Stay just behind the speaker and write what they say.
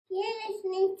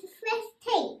listening to Fresh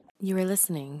Take. You are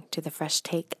listening to the Fresh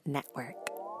Take Network.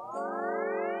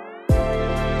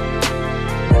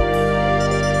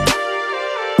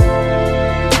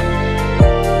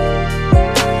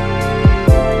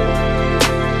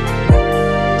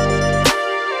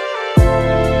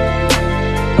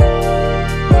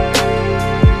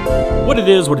 What it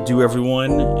is, what it do,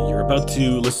 everyone. You're about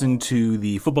to listen to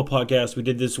the football podcast we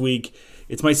did this week.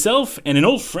 It's myself and an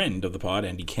old friend of the pod,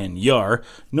 Andy Ken Yar.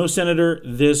 No Senator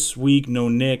this week, no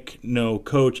Nick, no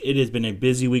Coach. It has been a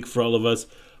busy week for all of us,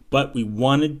 but we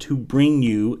wanted to bring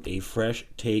you a Fresh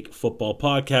Take football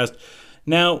podcast.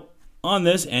 Now, on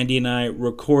this, Andy and I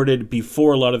recorded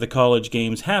before a lot of the college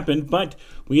games happened, but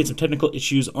we had some technical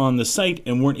issues on the site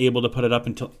and weren't able to put it up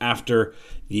until after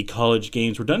the college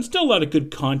games were done. Still a lot of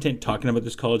good content talking about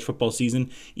this college football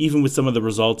season, even with some of the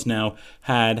results now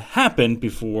had happened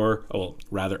before, well,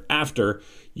 rather after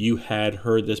you had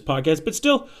heard this podcast. But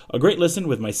still, a great listen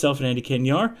with myself and Andy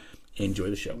Kenyar.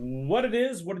 Enjoy the show. What it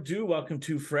is, what it do, welcome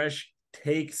to Fresh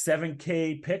Take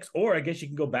 7K picks, or I guess you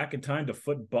can go back in time to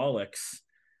Footballics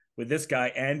with this guy,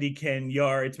 Andy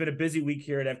Kenyar. It's been a busy week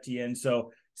here at FTN,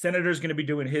 so Senator's going to be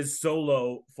doing his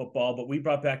solo football, but we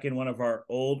brought back in one of our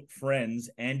old friends,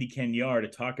 Andy Kenyar, to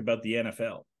talk about the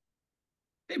NFL.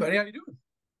 Hey, buddy, how you doing?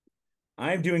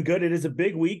 I'm doing good. It is a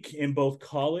big week in both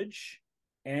college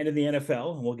and in the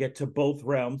NFL, and we'll get to both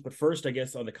realms. But first, I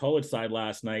guess, on the college side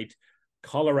last night,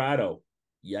 Colorado.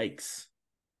 Yikes.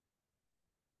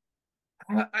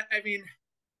 I mean,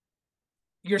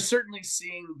 you're certainly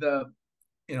seeing the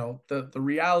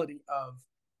reality of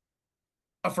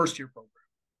a first-year program.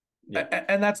 Yeah.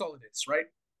 And that's all it is, right?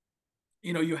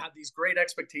 You know, you had these great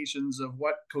expectations of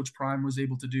what Coach Prime was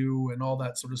able to do and all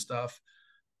that sort of stuff.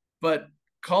 But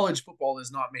college football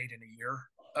is not made in a year.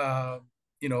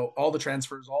 All the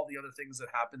transfers, all the other things that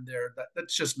happened there,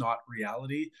 that's just not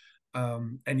reality.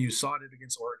 And you saw it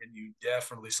against Oregon. You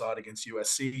definitely saw it against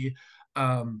USC.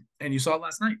 And you saw it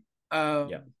last night.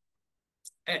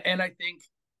 And I think,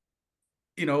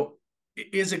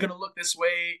 is it going to look this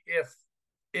way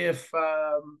if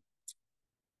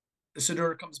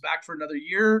Sador comes back for another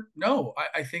year? No,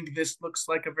 I think this looks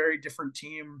like a very different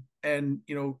team. And,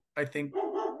 I think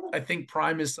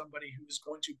Prime is somebody who is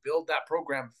going to build that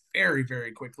program very,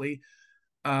 very quickly.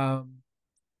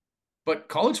 But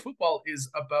college football is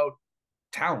about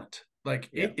talent.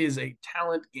 It is a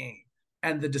talent game,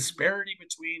 and the disparity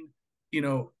between,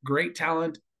 great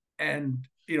talent and,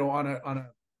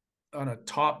 on a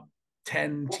top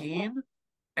 10 team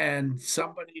and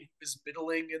somebody who is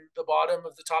middling in the bottom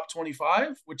of the top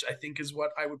 25, which I think is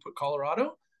what I would put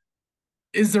Colorado,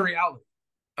 is the reality.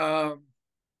 And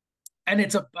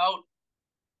it's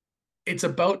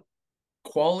about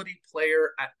quality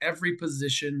player at every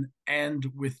position and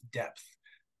with depth.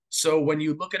 So when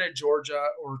you look at a Georgia,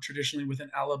 or traditionally with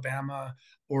an Alabama,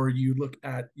 or you look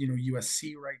at,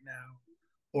 USC right now,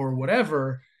 or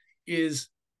whatever, is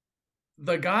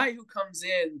the guy who comes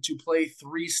in to play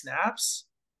 3 snaps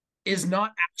is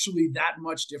not actually that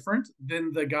much different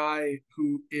than the guy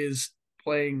who is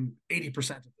playing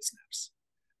 80% of the snaps.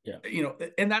 Yeah.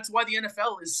 And that's why the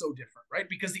NFL is so different, right?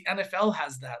 Because the NFL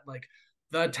has that,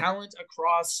 the talent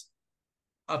across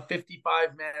a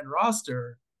 55-man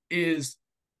roster is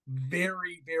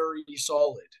very, very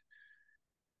solid.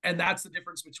 And that's the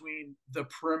difference between the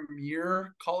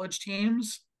premier college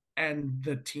teams and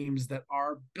the teams that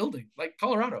are building, like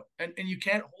Colorado. And you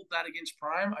can't hold that against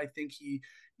Prime. I think he,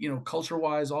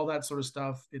 culture-wise, all that sort of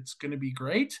stuff, it's going to be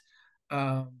great.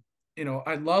 I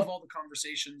love all the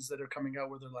conversations that are coming out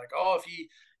where they're like, oh, if he,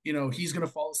 he's going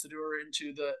to follow Sador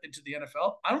into the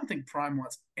NFL. I don't think Prime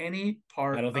wants any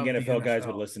part. I don't think NFL guys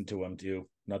would listen to him too.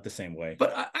 Not the same way.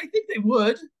 But I think they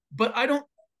would. But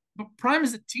But Prime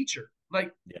is a teacher.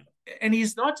 And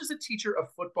he's not just a teacher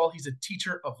of football. He's a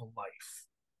teacher of life.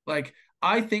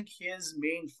 I think his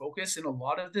main focus in a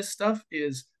lot of this stuff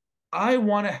is, I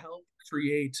want to help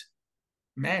create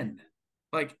men.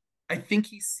 I think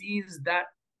he sees that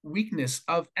weakness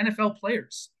of NFL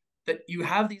players, that you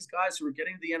have these guys who are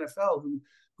getting to the NFL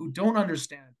who don't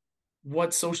understand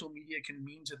what social media can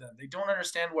mean to them. They don't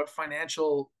understand what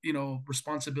financial,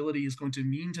 responsibility is going to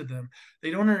mean to them.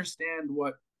 They don't understand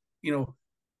what,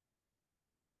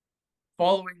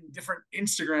 following different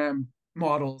Instagram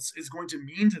models is going to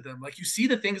mean to them. You see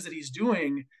the things that he's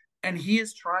doing, and he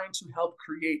is trying to help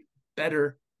create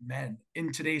better men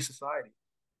in today's society.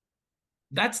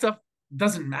 That stuff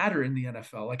doesn't matter in the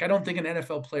NFL. I don't think an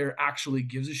NFL player actually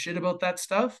gives a shit about that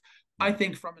stuff. I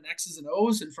think from an X's and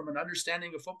O's and from an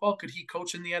understanding of football, could he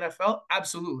coach in the NFL?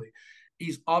 Absolutely.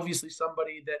 He's obviously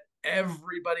somebody that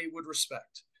everybody would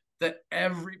respect, that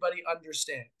everybody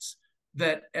understands.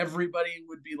 that everybody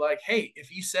would be like, hey, if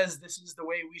he says this is the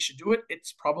way we should do it,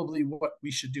 it's probably what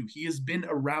we should do. He has been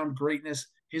around greatness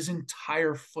his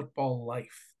entire football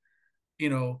life,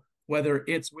 whether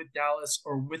it's with Dallas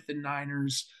or with the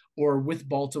Niners or with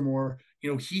Baltimore,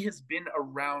 he has been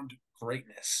around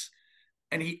greatness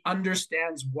and he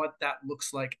understands what that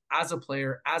looks like as a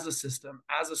player, as a system,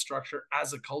 as a structure,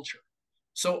 as a culture.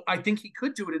 So I think he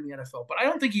could do it in the NFL, but I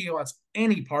don't think he wants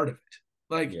any part of it.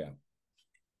 Like, Yeah.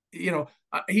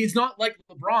 He's not like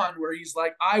LeBron where he's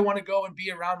like, I want to go and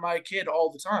be around my kid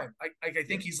all the time. I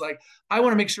think he's like, I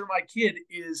want to make sure my kid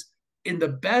is in the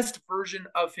best version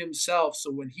of himself.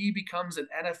 So when he becomes an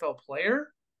NFL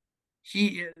player,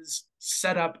 he is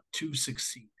set up to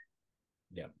succeed.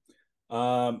 Yeah.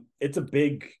 It's a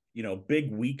big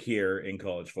week here in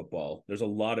college football. There's a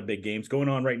lot of big games going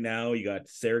on right now. You got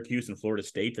Syracuse and Florida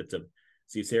State.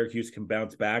 See if Syracuse can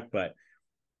bounce back. But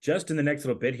just in the next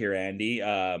little bit here, Andy,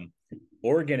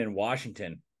 Oregon and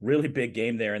Washington, really big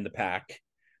game there in the pack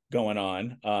going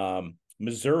on.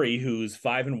 Missouri, who's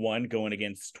 5-1 going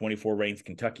against 24 ranked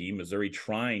Kentucky. Missouri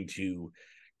trying to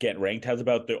get ranked. How's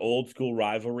about the old school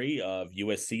rivalry of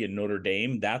USC and Notre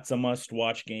Dame? That's a must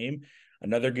watch game.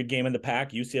 Another good game in the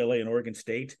pack, UCLA and Oregon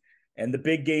State. And the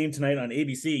big game tonight on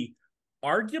ABC,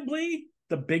 arguably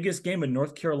the biggest game in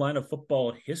North Carolina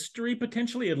football history,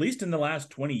 potentially, at least in the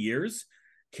last 20 years.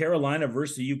 Carolina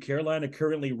versus U. Carolina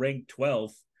currently ranked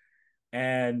 12th.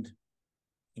 And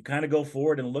you kind of go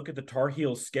forward and look at the Tar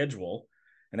Heels schedule.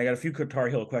 And I got a few Tar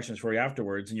Heel questions for you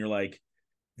afterwards. And you're like,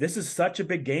 this is such a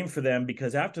big game for them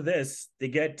because after this,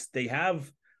 they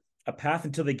have a path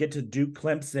until they get to Duke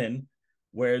Clemson,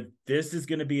 where this is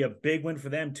going to be a big win for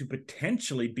them to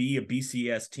potentially be a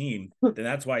BCS team. Then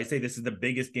that's why I say this is the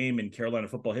biggest game in Carolina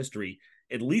football history,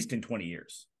 at least in 20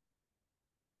 years.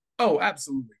 Oh,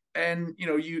 absolutely. And,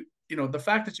 the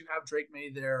fact that you have Drake May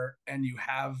there and you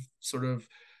have sort of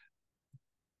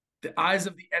the eyes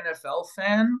of the NFL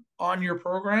fan on your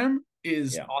program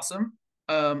is awesome.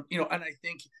 And I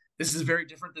think this is very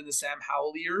different than the Sam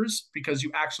Howell years because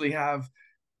you actually have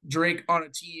Drake on a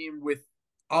team with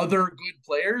other good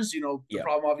players. The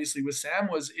problem obviously with Sam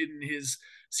was in his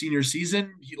senior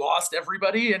season, he lost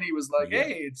everybody and he was like,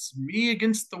 hey, it's me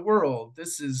against the world.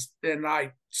 And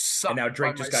I suck. And now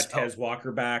Drake just got Tez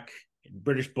Walker back.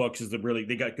 British books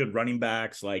they got good running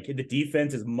backs. Like the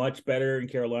defense is much better in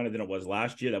Carolina than it was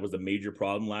last year. That was a major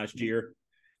problem last year.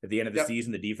 At the end of the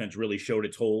season, the defense really showed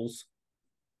its holes.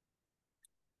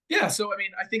 Yeah, so I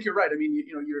mean, I think you're right. I mean,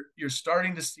 you're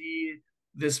starting to see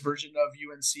this version of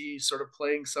UNC sort of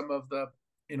playing some of the,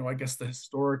 I guess the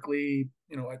historically,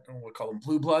 I don't know what to call them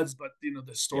blue bloods, but the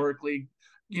historically,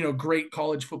 great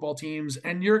college football teams,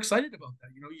 and you're excited about that.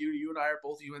 You and I are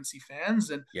both UNC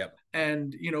fans,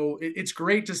 and it's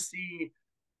great to see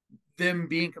them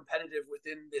being competitive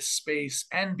within this space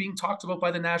and being talked about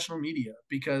by the national media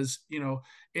because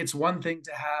it's one thing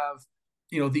to have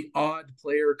the odd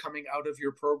player coming out of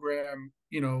your program,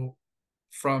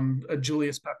 from a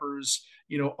Julius Peppers,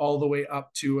 all the way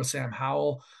up to a Sam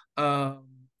Howell,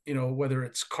 whether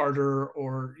it's Carter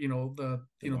or,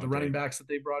 the running backs that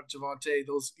they brought, Javonte,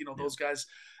 those guys,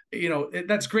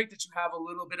 that's great that you have a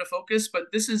little bit of focus,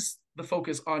 but this is the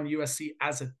focus on USC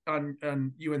on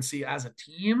UNC as a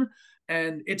team.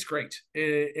 And it's great.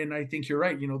 And I think you're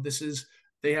right.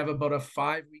 They have about a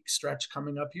 5-week stretch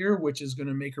coming up here, which is going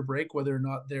to make or break whether or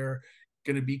not they're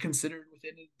going to be considered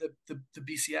within the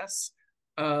BCS.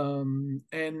 And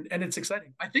it's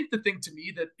exciting. I think the thing to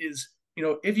me that is,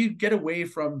 if you get away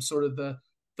from sort of the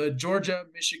Georgia,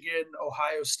 Michigan,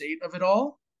 Ohio State of it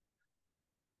all,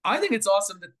 I think it's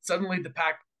awesome that suddenly the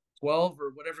Pac-12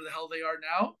 or whatever the hell they are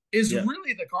now is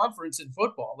really the conference in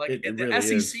football. Like the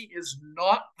really SEC is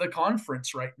not the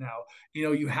conference right now.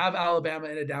 You have Alabama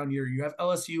in a down year, you have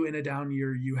LSU in a down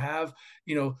year, you have,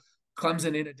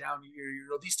 Clemson in a down year,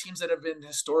 these teams that have been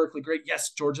historically great.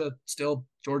 Yes, Georgia, still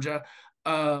Georgia.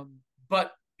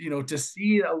 But, to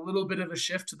see a little bit of a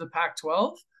shift to the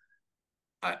Pac-12,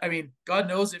 I mean, God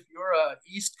knows if you're a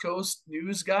East Coast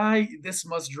news guy, this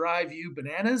must drive you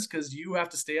bananas because you have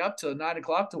to stay up till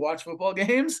 9:00 to watch football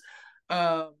games.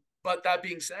 But that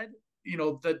being said,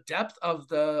 the depth of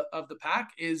the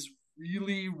Pac is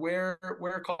really where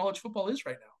college football is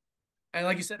right now. And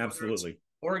like you said, absolutely,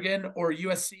 Oregon or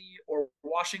USC or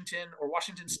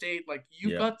Washington State, like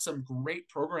you've got some great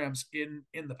programs in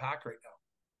the Pac right now.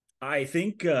 I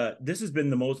think this has been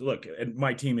the most and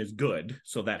my team is good,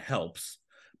 so that helps.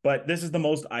 But this is the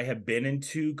most I have been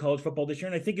into college football this year.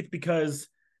 And I think it's because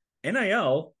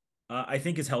NIL, I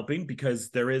think, is helping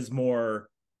because there is more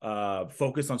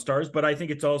focus on stars. But I think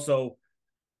it's also,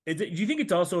 do you think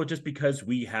it's also just because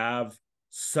we have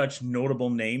such notable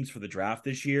names for the draft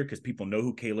this year because people know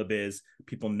who Caleb is.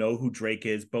 People know who Drake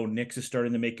is. Bo Nix is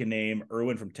starting to make a name.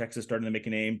 Irwin from Texas starting to make a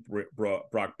name.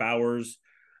 Brock Bowers,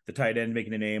 the tight end,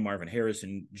 making a name. Marvin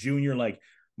Harrison Jr. Like,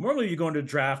 normally you go into a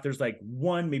draft, there's like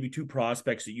one, maybe two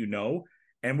prospects that you know.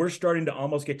 And we're starting to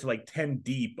almost get to like 10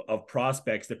 deep of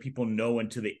prospects that people know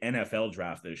into the NFL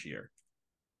draft this year.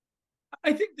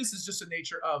 I think this is just a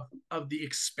nature of the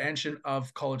expansion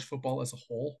of college football as a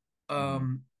whole.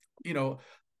 You know,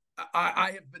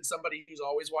 I have been somebody who's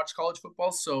always watched college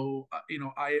football, so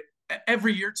I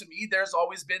every year to me, there's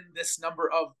always been this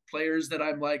number of players that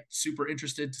I'm like super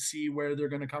interested to see where they're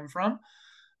going to come from.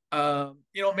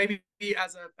 Maybe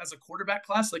as a quarterback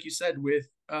class, like you said,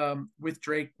 with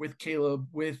Drake, with Caleb,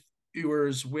 with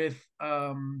Ewers, with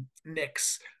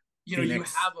Nix,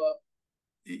 Phoenix.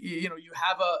 you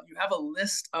have a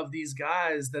list of these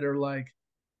guys that are like,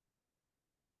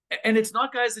 and it's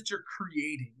not guys that you're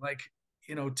creating. Like,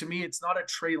 to me, it's not a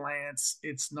Trey Lance.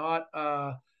 It's not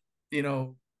you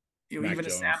know, Mac even a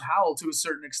Sam Jones. Howell to a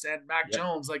certain extent, Mac Yep.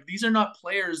 Jones. Like, these are not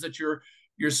players that you're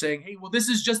saying, hey, well, this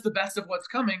is just the best of what's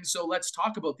coming, so let's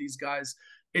talk about these guys.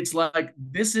 It's like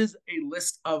this is a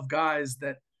list of guys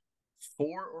that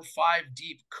 4 or 5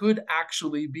 deep could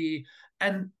actually be,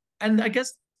 and I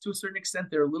guess to a certain extent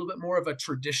they're a little bit more of a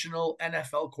traditional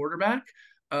NFL quarterback.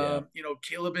 Yeah.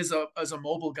 Caleb is a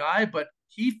mobile guy, but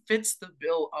he fits the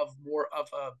bill of more of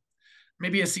a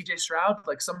maybe a CJ Stroud,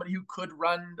 like somebody who could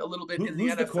run a little bit in the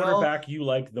Who's the NFL. quarterback you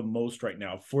like the most right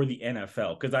now for the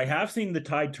NFL? Because I have seen the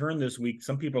tide turn this week.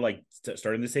 Some people are like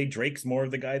starting to say Drake's more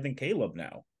of the guy than Caleb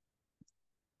now.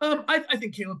 I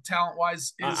think Caleb talent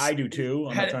wise I do is too.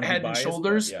 I'm not trying to be head and biased, but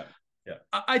shoulders. yeah, yeah,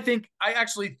 I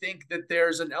actually think that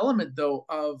there's an element though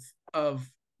of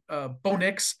Bo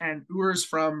Nix and Ewers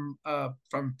from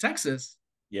Texas.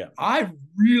 yeah. I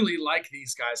really like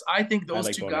these guys. I think I those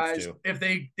like two Bo Nix guys, too. if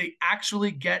they actually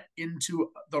get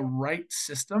into the right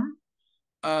system,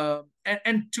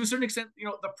 and to a certain extent,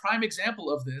 the prime example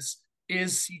of this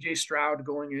is CJ Stroud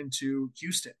going into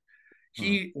Houston. Huh.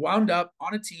 He wound up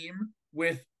on a team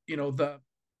with the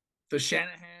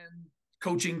Shanahan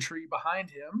coaching tree behind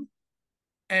him,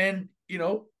 and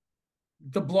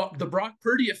the Brock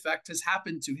Purdy effect has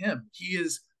happened to him. He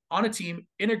is on a team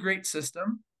in a great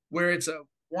system where it's a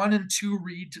 1 and 2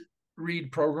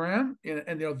 read program,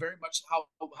 and very much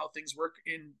how things work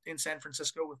in San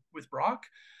Francisco with Brock.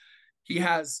 He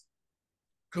has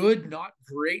good, not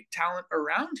great talent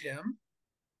around him,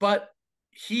 but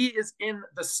he is in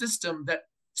the system that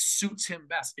suits him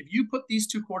best. If you put these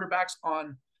two quarterbacks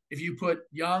on, if you put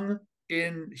Young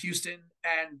in Houston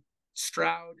and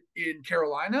Stroud in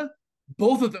Carolina,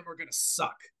 both of them are going to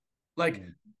suck. Like,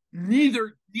 Mm.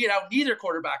 neither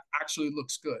quarterback actually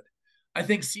looks good. I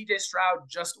think CJ Stroud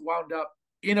just wound up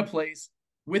in a place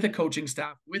with a coaching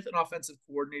staff, with an offensive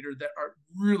coordinator that are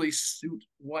really suit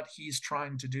what he's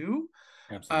trying to do.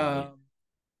 Absolutely. Um,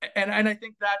 and I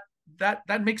think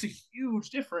that makes a huge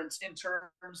difference in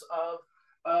terms of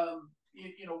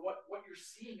what you're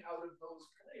seeing out of those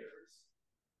players.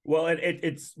 Well,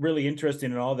 it's really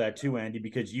interesting and all that too, Andy,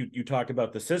 because you talk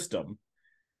about the system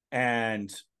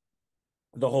and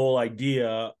the whole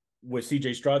idea with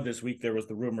CJ Stroud this week. There was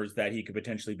the rumors that he could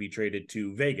potentially be traded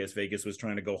to Vegas. Vegas was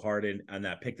trying to go hard on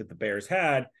that pick that the Bears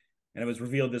had, and it was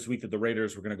revealed this week that the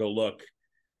Raiders were going to go look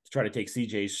to try to take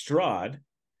CJ Stroud.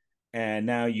 And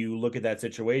now you look at that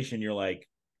situation, you're like,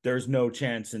 there's no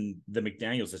chance in the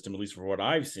McDaniel system, at least for what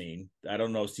I've seen. I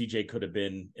don't know if CJ could have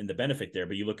been in the benefit there,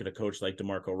 but you look at a coach like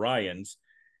DeMarco Ryans,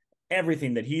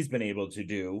 everything that he's been able to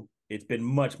do, it's been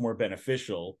much more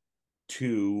beneficial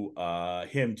to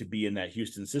him to be in that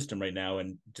Houston system right now,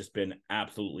 and just been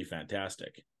absolutely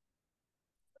fantastic.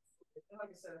 And like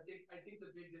I said, I think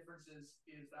the big difference is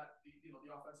that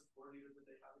the offensive coordinator that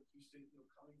they have in Houston,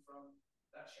 coming from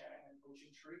that Shanahan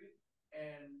coaching tree,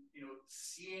 and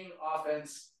seeing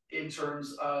offense in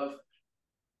terms of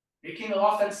making the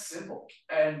offense simple.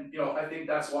 And I think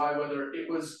that's why, whether it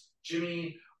was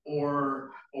Jimmy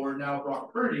or now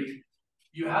Brock Purdy,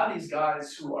 you have these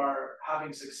guys who are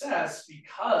having success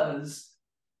because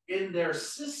in their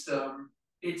system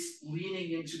it's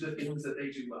leaning into the things that they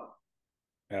do well.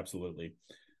 Absolutely.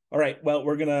 All right. Well,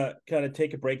 we're going to kind of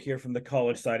take a break here from the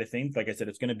college side of things. Like I said,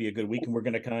 it's going to be a good week, and we're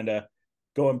going to kind of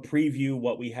go and preview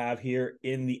what we have here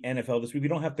in the NFL this week. We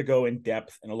don't have to go in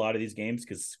depth in a lot of these games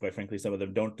because, quite frankly, some of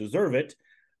them don't deserve it.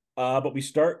 But we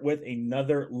start with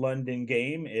another London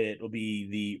game. It will be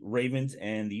the Ravens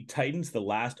and the Titans, the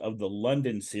last of the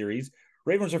London series.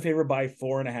 Ravens are favored by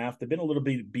 4.5. They've been a little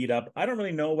bit beat up. I don't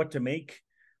really know what to make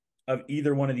of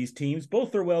either one of these teams.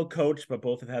 Both are well coached, but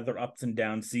both have had their ups and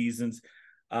down seasons.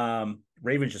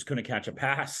 Ravens just couldn't catch a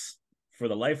pass for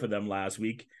the life of them last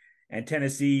week. And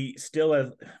Tennessee still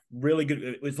a really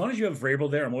good. As long as you have Vrabel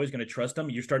there, I'm always going to trust them.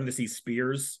 You're starting to see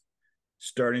Spears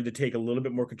starting to take a little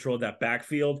bit more control of that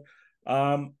backfield.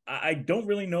 I don't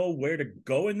really know where to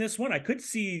go in this one. I could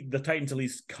see the Titans at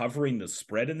least covering the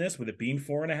spread in this with it being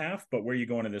 4.5. But where are you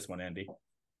going in this one, Andy?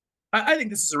 I think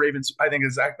this is a Ravens. I think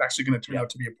it's actually going to turn Yeah. out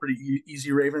to be a pretty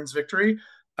easy Ravens victory.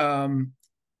 Um,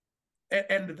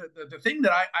 and the thing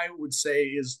that I would say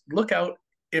is look out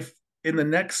if in the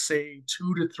next, say,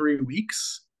 2 to 3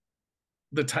 weeks,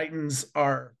 the Titans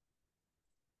are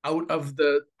out of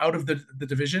the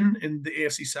division in the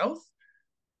AFC South.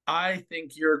 I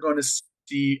think you're going to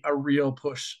see a real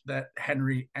push that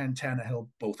Henry and Tannehill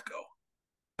both go.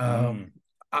 Mm,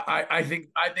 I think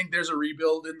there's a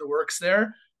rebuild in the works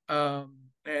there,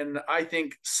 and I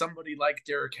think somebody like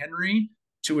Derrick Henry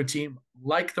to a team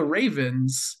like the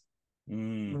Ravens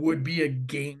mm, would be a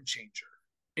game changer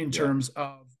in yeah. terms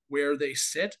of where they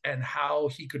sit and how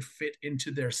he could fit into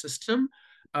their system.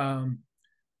 Um,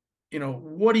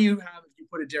 what do you have if you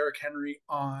put a Derrick Henry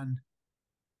on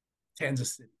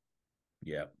Kansas City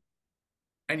Yeah.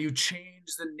 and you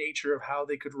change the nature of how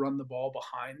they could run the ball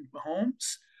behind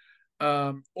Mahomes?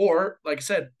 Or like I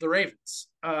said, the Ravens.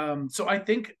 So I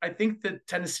think the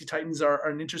Tennessee Titans are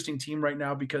an interesting team right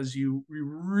now because you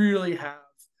really have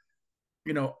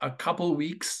a couple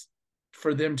weeks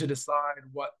for them to decide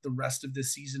what the rest of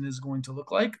this season is going to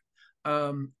look like.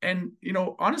 And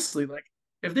honestly, like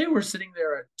if they were sitting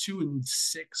there at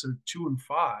 2-6 or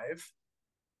 2-5,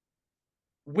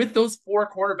 with those four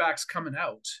quarterbacks coming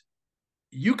out,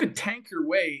 you could tank your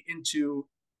way into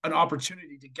an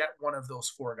opportunity to get one of those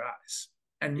four guys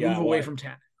and Yeah. move away Well, from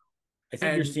Tannehill. I think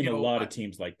you're And seeing a lot of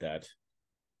teams like that.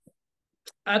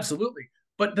 absolutely.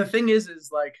 But the thing is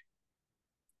like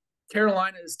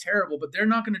Carolina is terrible, but they're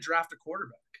not going to draft a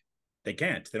quarterback. They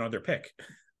can't. They don't have their pick.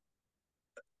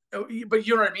 But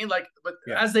you know what I mean? Like, but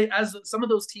Yeah. as some of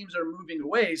those teams are moving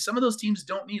away, some of those teams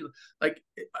don't need, like,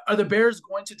 are the Bears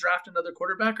going to draft another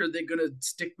quarterback, or are they going to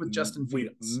stick with Justin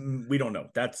Fields? We don't know.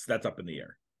 That's up in the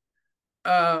air.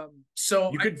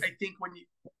 So You I, could. I think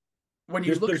when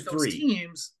you look There's at those three.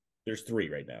 teams, There's three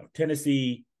right now: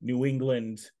 Tennessee, New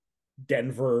England,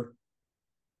 Denver,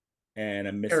 and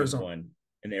I'm missing Arizona, one.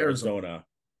 And Arizona, Arizona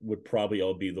would probably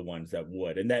all be the ones that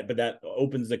would. But that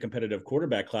opens the competitive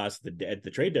quarterback class at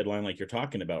the trade deadline, like you're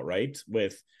talking about, right?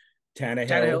 With Tannehill,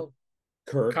 Tannehill,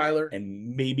 Kirk, Kyler.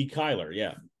 and maybe Kyler.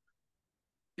 Yeah.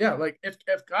 Yeah, like if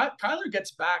Kyler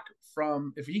gets back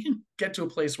from, if he can get to a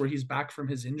place where he's back from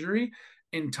his injury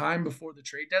in time before the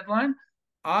trade deadline,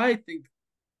 I think,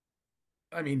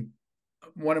 I mean,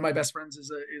 one of my best friends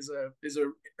is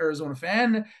a Arizona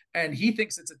fan, and he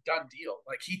thinks it's a done deal.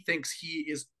 Like he thinks he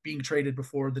is being traded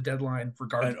before the deadline,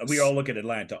 And we all regardless. look at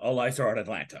Atlanta. All eyes are on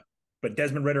Atlanta. But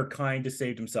Desmond Ritter kind of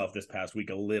saved himself this past week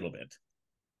a little bit.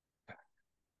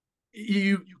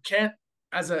 You can't,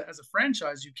 as a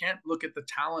franchise, you can't look at the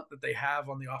talent that they have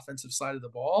on the offensive side of the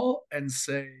ball and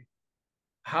say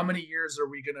how many years are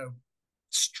we going to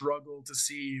struggle to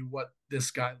see what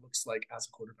this guy looks like as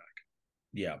a quarterback.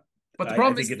 Yeah. But the I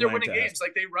problem think is that they're winning Atlanta has. games.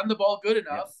 Like they run the ball good Yep.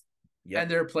 enough, Yep.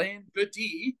 and they're playing good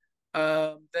D,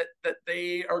 that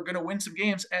they are going to win some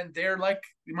games. And they're like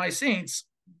my Saints.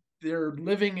 They're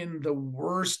living in the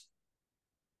worst.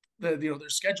 Their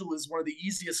schedule is one of the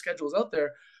easiest schedules out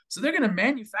there, so they're going to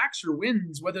manufacture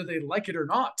wins whether they like it or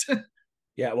not.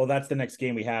 Yeah. Well, that's the next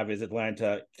game we have is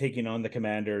Atlanta taking on the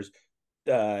Commanders.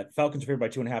 Falcons are favored by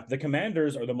 2.5. The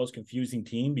Commanders are the most confusing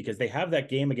team because they have that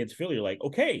game against Philly. You're like,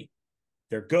 okay,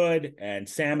 they're good, and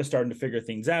Sam is starting to figure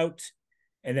things out.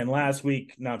 And then last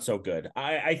week, not so good.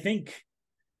 I think,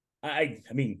 I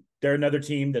mean, they're another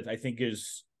team that I think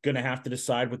is going to have to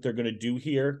decide what they're going to do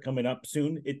here coming up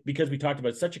soon. Because we talked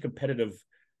about such a competitive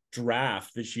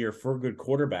draft this year for good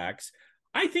quarterbacks.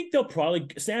 I think they'll probably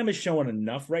Sam is showing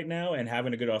enough right now, and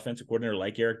having a good offensive coordinator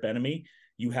like Eric Bieniemy,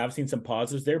 you have seen some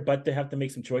positives there, but they have to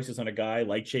make some choices on a guy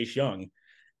like Chase Young,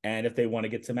 and if they want to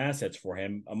get some assets for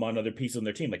him among other pieces on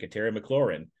their team, like a Terry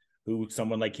McLaurin, who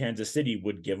someone like Kansas City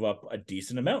would give up a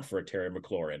decent amount for a Terry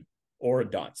McLaurin or a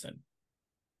Dotson.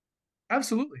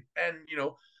 Absolutely, and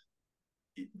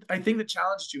I think the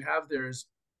challenge that you have there is,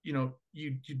 you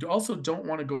also don't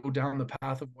want to go down the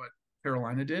path of what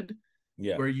Carolina did,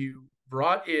 Yeah. where you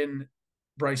brought in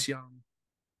Bryce Young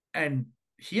and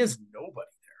he has nobody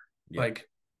there. Yeah. Like,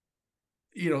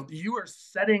 you are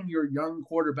setting your young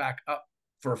quarterback up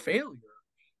for failure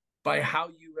by how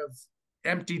you have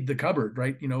emptied the cupboard,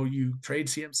 right? You trade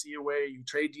CMC away, you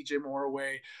trade DJ Moore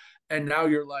away, and now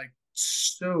you're like,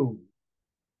 so,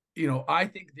 I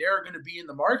think they're going to be in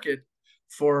the market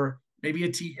for maybe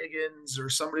a T. Higgins or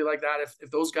somebody like that,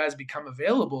 if those guys become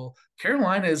available,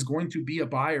 Carolina is going to be a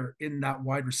buyer in that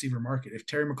wide receiver market. If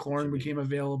Terry McLaurin became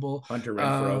available, Hunter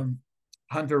Renfro.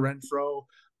 Hunter Renfro,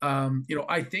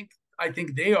 I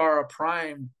think they are a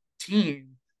prime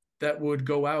team that would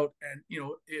go out and,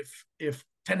 if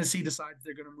Tennessee decides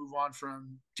they're going to move on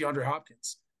from DeAndre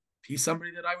Hopkins, he's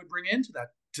somebody that I would bring into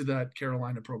that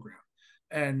Carolina program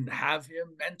and have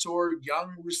him mentor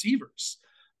young receivers.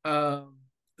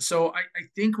 So I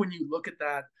think when you look at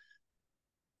that,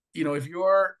 if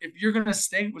you're going to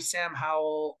stay with Sam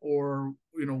Howell, or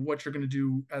what you're going to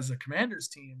do as a Commanders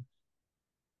team,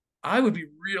 I would be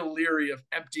real leery of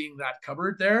emptying that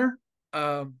cupboard there,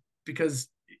 because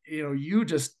you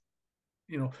just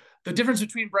the difference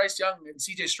between Bryce Young and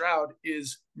CJ Stroud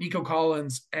is Nico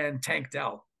Collins and Tank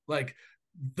Dell. Like,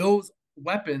 those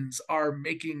weapons are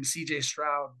making CJ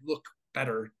Stroud look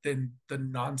better than the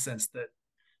nonsense that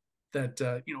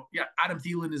Adam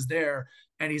Thielen is there,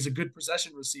 and he's a good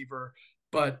possession receiver,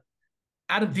 but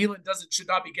Adam Thielen should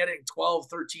not be getting 12,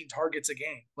 13 targets a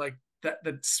game. Like, that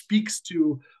speaks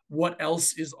to what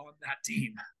else is on that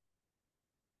team.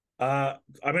 I'm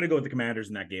going to go with the Commanders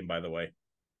in that game, by the way.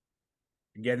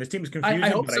 Again, this team is confusing. I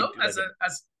hope but so.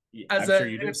 As sure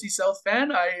an NFC South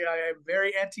fan, I am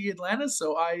very anti-Atlanta,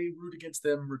 so I root against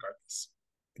them regardless.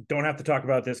 Don't have to talk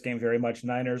about this game very much.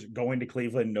 Niners going to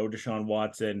Cleveland, no Deshaun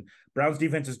Watson. Browns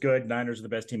defense is good. Niners are the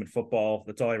best team in football.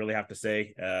 That's all I really have to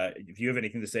say. If you have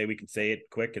anything to say, we can say it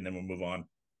quick, and then we'll move on.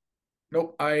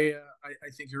 Nope, I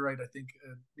think you're right. I think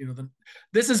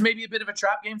this is maybe a bit of a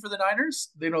trap game for the Niners.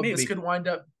 Maybe. This could wind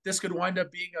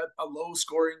up being a low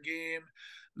scoring game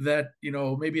that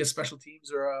maybe a special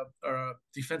teams or a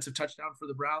defensive touchdown for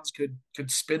the Browns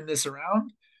could spin this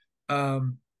around.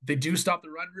 They do stop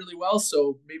the run really well,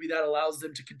 so maybe that allows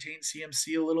them to contain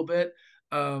CMC a little bit.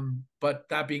 But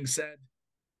that being said,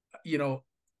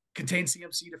 contain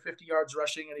CMC to 50 yards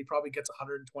rushing, and he probably gets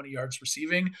 120 yards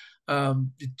receiving.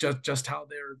 Just how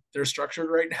they're structured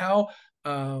right now.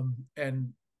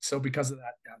 And so because of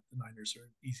that, yeah, the Niners are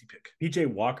an easy pick. PJ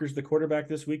Walker's the quarterback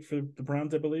this week for the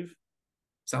Browns, I believe.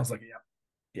 Sounds like it,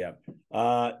 yeah.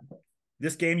 Yeah.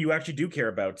 This game you actually do care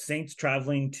about. Saints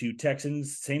traveling to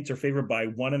Texans. Saints are favored by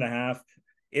 1.5.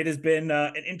 It has been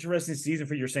an interesting season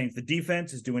for your Saints. The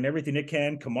defense is doing everything it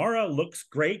can. Kamara looks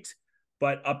great,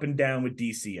 but up and down with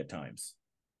DC at times.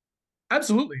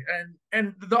 Absolutely.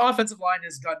 And the offensive line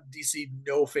has gotten DC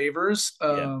no favors.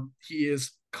 He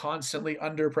is constantly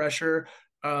under pressure.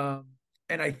 And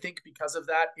I think because of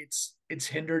that, it's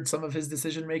hindered some of his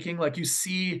decision making. Like, you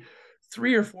see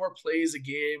 3 or 4 plays a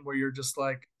game where you're just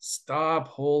like, stop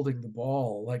holding the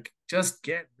ball, like, just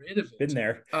get rid of it. Been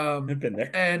there. Been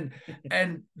there.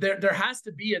 And there has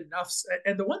to be enough.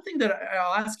 And the one thing that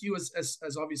I'll ask you as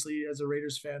obviously as a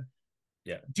Raiders fan,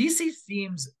 yeah, DC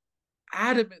seems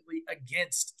adamantly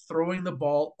against throwing the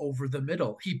ball over the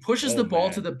middle. He pushes the ball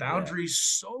to the boundary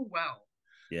so well.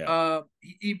 Yeah.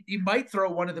 He might throw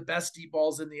one of the best deep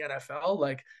balls in the NFL.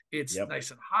 Like, it's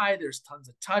nice and high. There's tons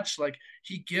of touch. Like,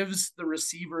 he gives the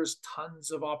receivers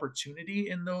tons of opportunity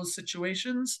in those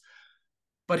situations.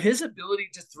 But his ability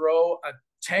to throw a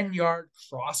 10-yard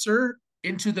crosser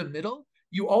into the middle,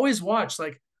 you always watch.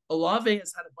 Like, Olave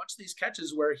has had a bunch of these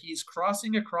catches where he's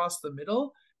crossing across the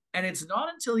middle, and it's not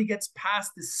until he gets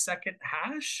past the second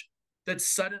hash that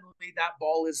suddenly that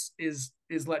ball is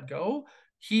let go.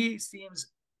 He seems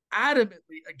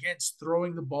adamantly against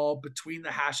throwing the ball between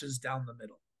the hashes down the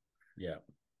middle. Yeah,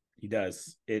 he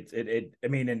does. I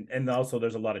mean, and also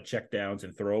there's a lot of checkdowns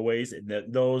and throwaways,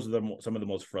 and those are some of the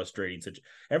most frustrating.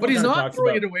 But he's not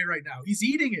throwing it away right now. He's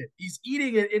eating it. He's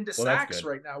eating it into sacks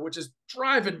right now, which is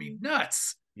driving me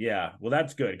nuts. Yeah, well,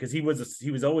 that's good, because he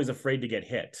was always afraid to get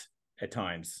hit at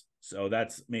times. So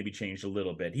that's maybe changed a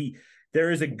little bit.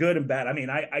 There is a good and bad. I mean,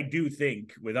 I do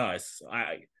think with us,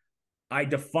 I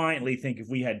defiantly think if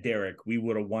we had Derek, we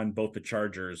would have won both the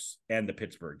Chargers and the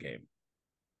Pittsburgh game.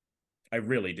 I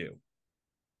really do.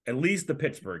 At least the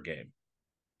Pittsburgh game.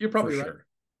 You're probably right.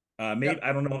 Sure. Maybe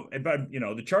I don't know, but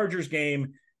the Chargers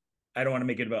game, I don't want to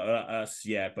make it about us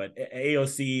yet, but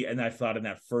AOC, and I thought in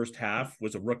that first half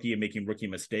was a rookie and making rookie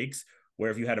mistakes,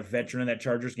 where if you had a veteran in that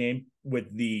Chargers game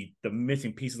with the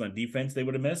missing pieces on defense, they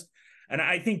would have missed. And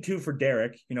I think too for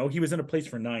Derek, he was in a place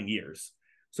for 9 years.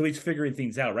 So he's figuring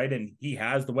things out, right? And he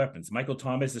has the weapons. Michael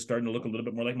Thomas is starting to look a little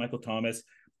bit more like Michael Thomas.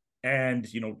 And,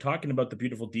 talking about the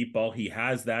beautiful deep ball, he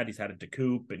has that. He's had it to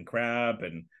Coop and Crab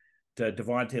and to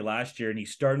Devontae last year. And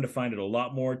he's starting to find it a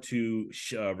lot more to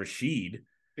Rashid,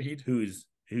 who's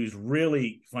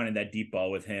really finding that deep ball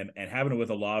with him and having it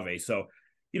with Olave. So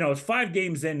it's 5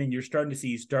 games in, and you're starting to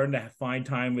see he's starting to find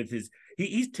time with his.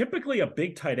 He's typically a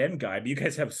big tight end guy, but you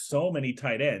guys have so many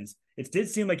tight ends. It did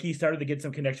seem like he started to get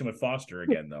some connection with Foster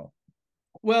again, though.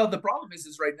 Well, the problem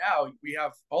is right now we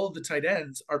have all of the tight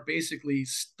ends are basically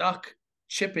stuck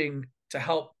chipping to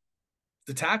help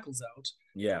the tackles out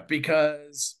Yeah.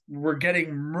 because we're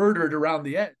getting murdered around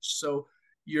the edge. So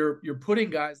you're putting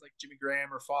guys like Jimmy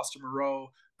Graham or Foster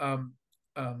Moreau.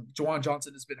 Jawan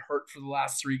Johnson has been hurt for the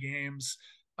last 3 games.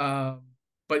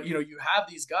 But you have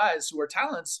these guys who are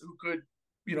talents who could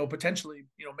potentially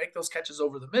make those catches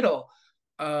over the middle.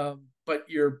 But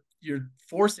you're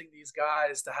forcing these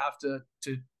guys to have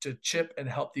to chip and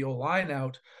help the O line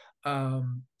out.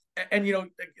 And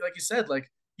like you said,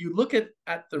 like you look at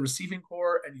the receiving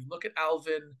core and you look at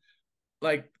Alvin,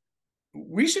 like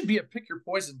we should be a pick your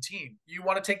poison team. You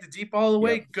want to take the deep ball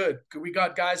away? Yep. Good. We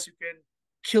got guys who can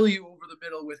kill you over the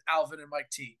middle with Alvin and Mike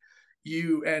T.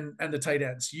 You and the tight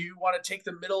ends. You want to take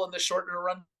the middle and the short and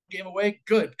run game away?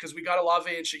 Good, because we got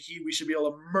Olave and Shaheed. We should be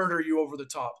able to murder you over the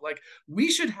top. Like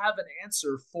we should have an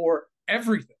answer for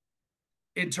everything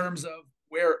in terms of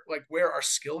where our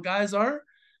skill guys are,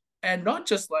 and not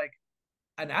just like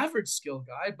an average skill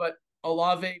guy, but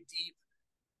Olave deep,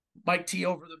 Mike T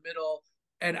over the middle,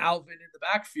 and Alvin in the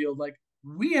backfield. Like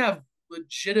we have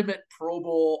legitimate Pro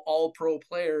Bowl, All Pro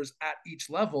players at each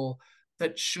level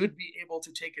that should be able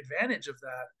to take advantage of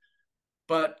that.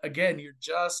 But again, you're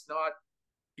just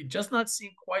not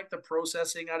seeing quite the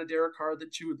processing out of Derek Carr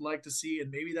that you would like to see, and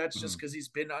maybe that's just because he's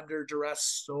been under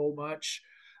duress so much,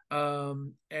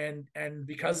 and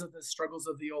because of the struggles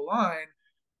of the O line,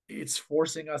 it's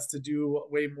forcing us to do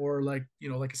way more like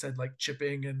like I said, like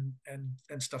chipping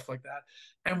and stuff like that.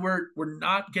 And we're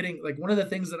not getting like one of the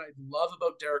things that I love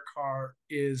about Derek Carr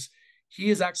is he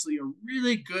is actually a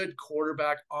really good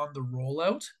quarterback on the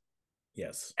rollout.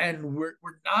 Yes. And we're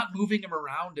not moving him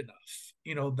around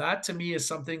enough. That to me is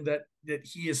something that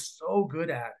he is so good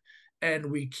at.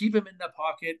 And we keep him in the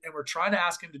pocket and we're trying to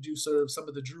ask him to do sort of some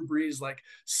of the Drew Brees, like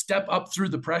step up through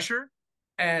the pressure.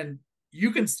 And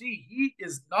you can see he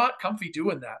is not comfy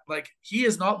doing that. Like he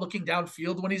is not looking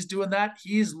downfield when he's doing that.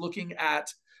 He's looking at,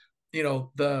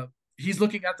 he's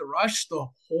looking at the rush the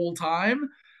whole time.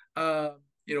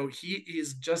 He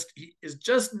is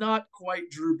just not quite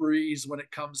Drew Brees when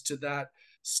it comes to that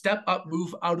step up,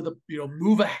 move out of the,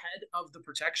 move ahead of the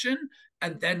protection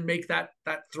and then make that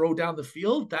throw down the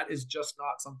field. That is just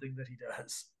not something that he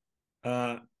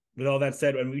does. With all that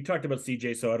said, and we talked about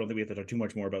CJ, so I don't think we have to talk too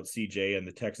much more about CJ and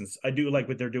the Texans. I do like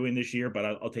what they're doing this year, but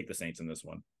I'll take the Saints in this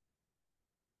one.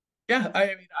 Yeah,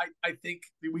 I mean, I think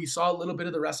we saw a little bit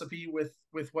of the recipe with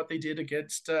what they did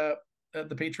against the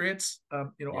Patriots.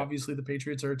 Obviously the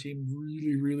Patriots are a team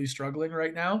really, really struggling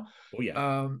right now. Oh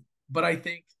yeah. But I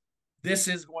think this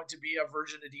is going to be a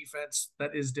version of defense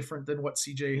that is different than what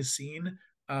CJ has seen.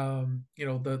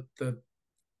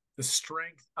 The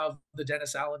strength of the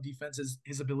Dennis Allen defense is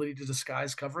his ability to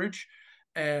disguise coverage.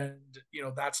 And,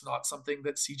 that's not something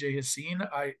that CJ has seen.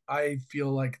 I feel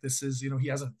like this is, he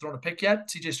hasn't thrown a pick yet.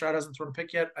 CJ Stroud hasn't thrown a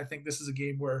pick yet. I think this is a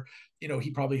game where,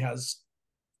 he probably has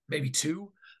maybe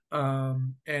 2.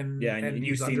 And you've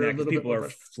he's seen under that a because little bit people more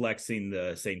are flexing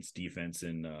the Saints defense,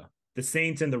 and the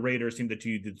Saints and the Raiders seem the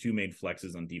two main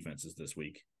flexes on defenses this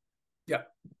week. Yeah.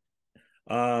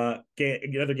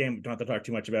 Another game we don't have to talk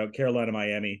too much about. Carolina,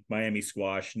 Miami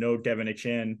squash. No Devin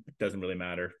Etienne. Doesn't really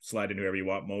matter. Slide in whoever you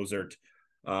want. Mozart.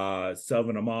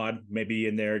 Selvin Ahmad maybe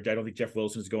in there. I don't think Jeff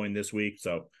Wilson's going this week.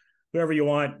 So whoever you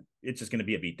want, it's just going to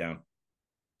be a beatdown.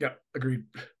 Yeah, agreed.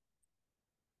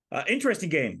 Interesting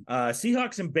game.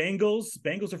 Seahawks and Bengals.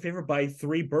 Bengals are favored by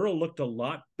 3. Burrow looked a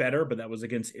lot better, but that was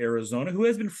against Arizona, who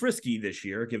has been frisky this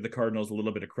year. Give the Cardinals a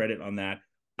little bit of credit on that.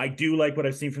 I do like what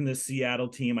I've seen from this Seattle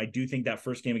team. I do think that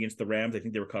first game against the Rams, I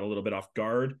think they were caught a little bit off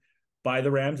guard by the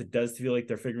Rams. It does feel like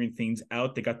they're figuring things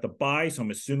out. They got the bye, so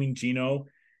I'm assuming Geno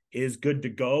is good to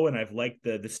go. And I've liked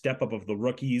the step up of the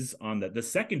rookies on the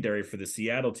secondary for the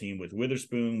Seattle team with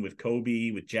Witherspoon, with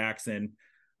Kobe, with Jackson.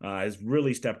 Has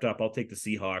really stepped up. I'll take the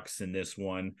Seahawks in this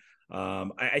one.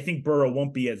 I think Burrow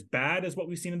won't be as bad as what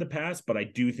we've seen in the past, but I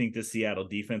do think the Seattle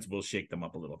defense will shake them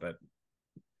up a little bit.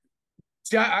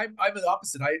 See, I'm the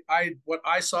opposite. What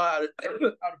I saw out of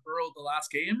Burrow the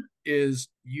last game is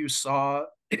you saw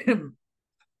him.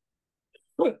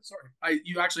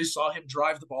 You actually saw him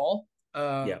drive the ball.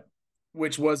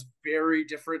 Which was very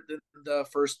different than the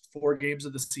first 4 games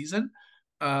of the season.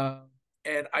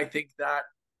 And I think that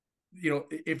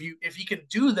if he can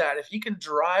do that, if he can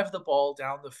drive the ball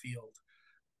down the field,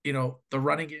 the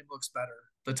running game looks better,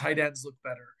 the tight ends look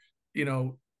better,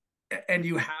 and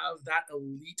you have that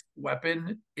elite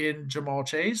weapon in Jamal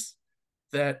Chase,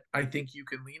 that I think you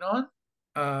can lean on.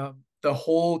 The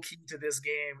whole key to this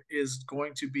game is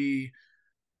going to be,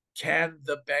 can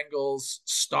the Bengals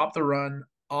stop the run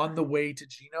on the way to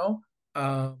Geno?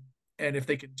 Um, and if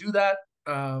they can do that,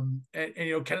 and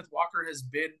Kenneth Walker has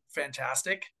been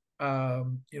fantastic.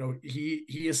 He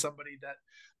is somebody that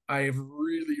I've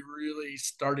really, really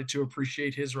started to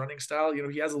appreciate his running style.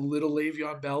 He has a little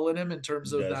Le'Veon Bell in him in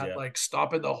terms He of does, that, yeah. like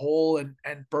stop in the hole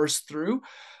and burst through.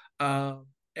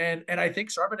 And I think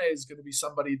Charbonnet is going to be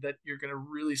somebody that you're going to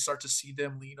really start to see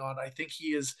them lean on. I think he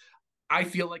is. I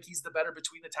feel like he's the better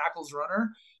between the tackles runner.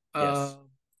 Yes.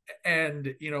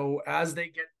 And as they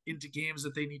get into games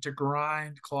that they need to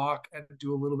grind, clock, and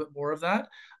do a little bit more of that,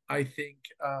 I think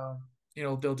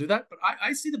they'll do that. But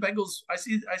I see the Bengals. I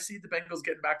see the Bengals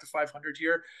getting back to 500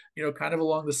 here. Kind of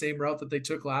along the same route that they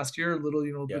took last year. A little,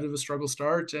 a Yeah. bit of a struggle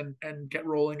start and get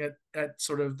rolling at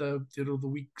sort of the the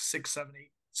week 6, 7,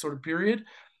 8 sort of period.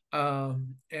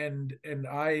 And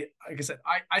I, like I said,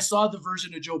 I saw the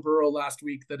version of Joe Burrow last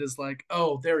week that is like,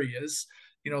 oh, there he is.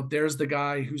 There's the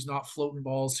guy who's not floating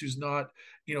balls, who's not,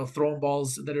 throwing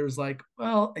balls that is like,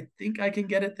 well, I think I can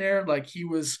get it there. Like he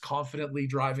was confidently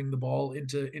driving the ball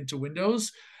into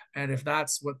windows. And if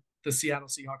that's what the Seattle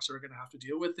Seahawks are going to have to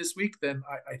deal with this week, then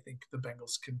I think the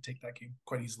Bengals can take that game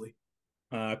quite easily.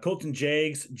 Colts and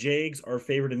Jags. Jags are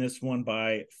favored in this one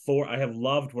by 4. I have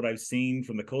loved what I've seen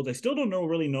from the Colts. I still don't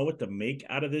really know what to make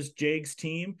out of this Jags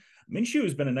team. Minshew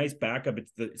has been a nice backup.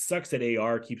 It sucks that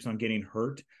AR keeps on getting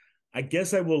hurt. I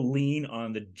guess I will lean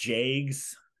on the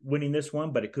Jags winning this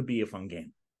one, but it could be a fun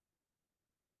game.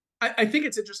 I think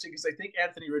it's interesting because I think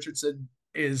Anthony Richardson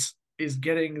is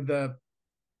getting the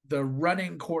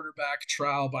running quarterback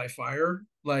trial by fire.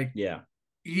 Like Yeah.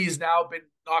 he's now been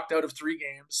knocked out of 3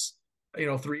 games, 3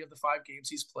 of the 5 games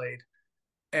he's played,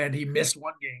 and he missed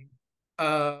one game.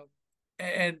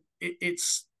 And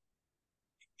it's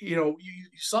you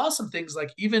saw some things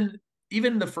like even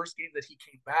the first game that he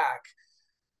came back,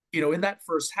 in that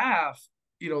first half,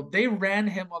 they ran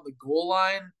him on the goal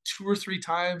line 2 or 3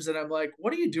 times, and I'm like,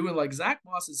 what are you doing? Like Zach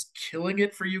Moss is killing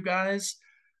it for you guys.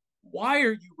 Why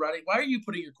are you running? Why are you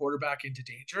putting your quarterback into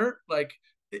danger? Like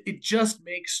it just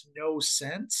makes no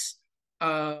sense.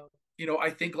 I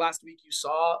think last week you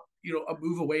saw, a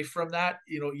move away from that.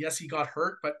 Yes, he got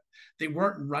hurt, but they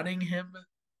weren't running him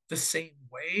the same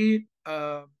way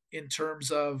in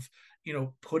terms of,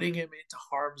 putting him into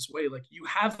harm's way. Like you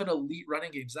have an elite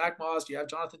running game, Zach Moss, you have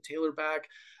Jonathan Taylor back,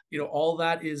 all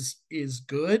that is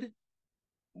good.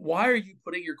 Why are you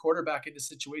putting your quarterback into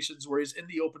situations where he's in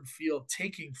the open field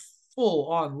taking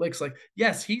full on licks? Like,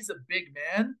 yes, he's a big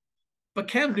man, but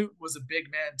Cam Newton was a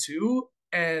big man too,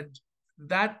 and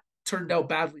that turned out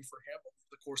badly for him over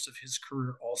the course of his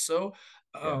career also.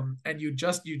 Yeah. And you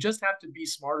just have to be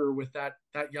smarter with that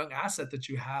young asset that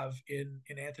you have in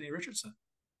Anthony Richardson.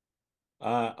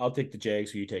 I'll take the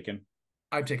Jags. Who you taking?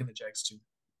 I'm taking the Jags too.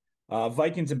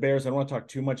 Vikings and Bears. I don't want to talk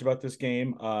too much about this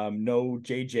game. No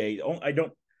JJ. Oh, I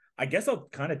don't. I guess I'll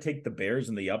kind of take the Bears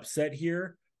in the upset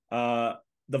here. The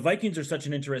Vikings are such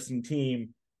an interesting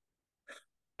team.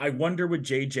 I wonder with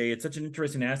JJ, it's such an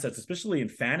interesting asset, especially in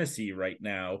fantasy right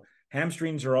now.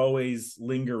 Hamstrings are always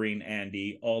lingering,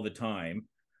 Andy, all the time.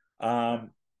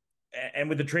 And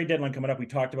with the trade deadline coming up, we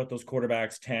talked about those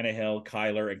quarterbacks, Tannehill,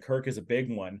 Kyler, and Kirk is a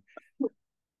big one.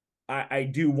 I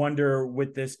do wonder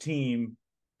with this team,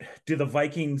 do the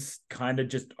Vikings kind of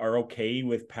just are okay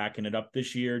with packing it up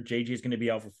this year? JJ is going to be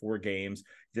out for 4 games.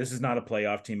 This is not a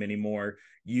playoff team anymore.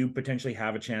 You potentially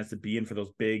have a chance to be in for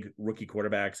those big rookie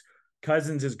quarterbacks.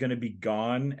 Cousins is going to be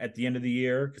gone at the end of the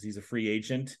year because he's a free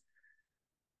agent.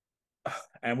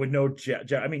 And with no,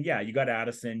 I mean, yeah, you got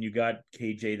Addison, you got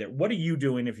KJ there. What are you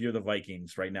doing if you're the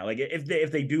Vikings right now? Like,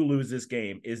 if they do lose this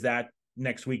game, is that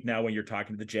next week now when you're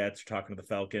talking to the Jets, you're talking to the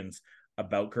Falcons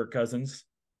about Kirk Cousins?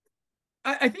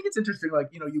 I think it's interesting. Like,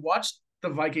 you watched the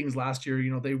Vikings last year,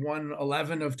 they won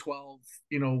 11 of 12,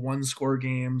 1-score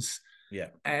games. Yeah.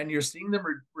 And you're seeing them,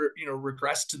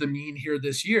 regress to the mean here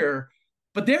this year,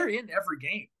 but they're in every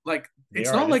game. Like, They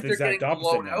it's are. not This like is the they're exact getting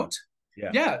opposite blown now. out.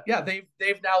 Yeah. Yeah.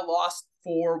 They've now lost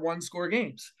 4 1-score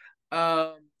games.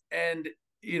 And,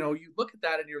 you look at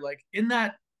that and you're like, in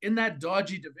that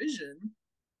dodgy division,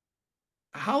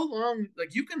 how long,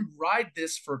 like you can ride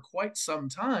this for quite some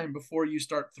time before you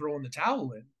start throwing the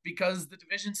towel in because the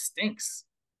division stinks.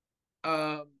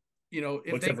 um if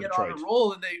they Except for get on a Detroit.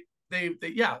 roll and they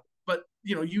yeah, but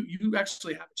you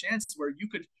actually have a chance where you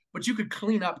could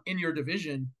clean up in your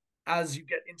division as you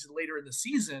get into later in the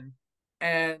season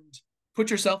and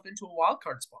put yourself into a wild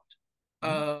card spot.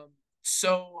 Mm-hmm.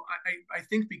 So I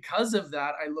think because of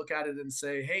that, I look at it and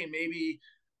say, hey, maybe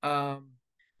um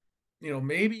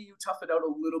maybe you tough it out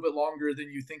a little bit longer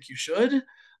than you think you should.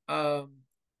 Um,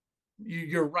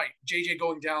 you're right. JJ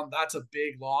going down, that's a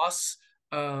big loss.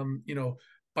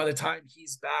 By the time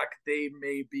he's back, they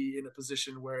may be in a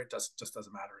position where it just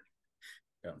doesn't matter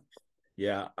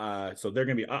Yeah. Yeah. So they're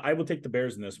going to be, I will take the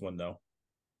Bears in this one, though.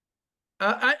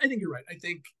 anymore. I think you're right. I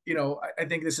think, I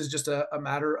think this is just a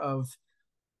matter of,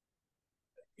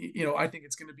 I think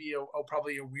it's going to be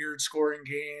probably a weird scoring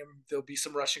game. There'll be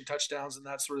some rushing touchdowns and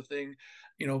that sort of thing.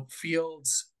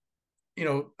 Fields,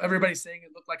 everybody's saying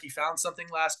it looked like he found something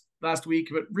last week,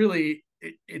 but really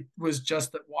it was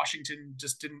just that Washington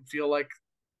just didn't feel like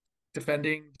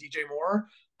defending DJ Moore.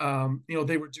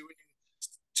 They were doing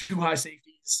two high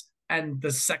safeties, and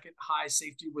the second high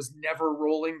safety was never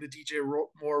rolling the DJ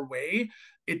Moore way.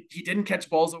 He didn't catch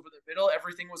balls over the middle.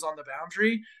 Everything was on the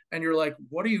boundary, and you're like,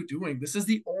 what are you doing? This is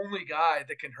the only guy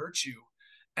that can hurt you,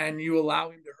 and you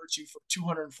allow him to hurt you for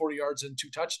 240 yards and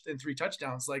three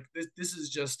touchdowns. Like this is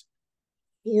just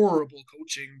horrible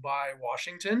coaching by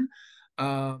Washington.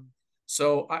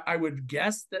 So I would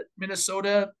guess that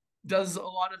Minnesota does a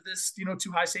lot of this,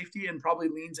 too high safety and probably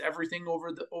leans everything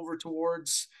over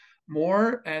towards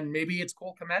Moore, and maybe it's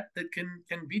Cole Kmet that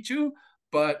can beat you.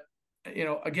 But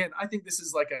again, I think this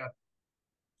is like a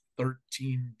 13-10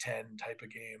 type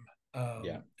of game.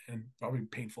 Yeah. And probably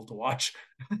painful to watch.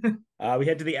 We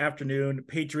head to the afternoon.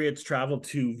 Patriots travel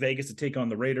to Vegas to take on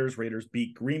the Raiders. Raiders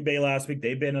beat Green Bay last week.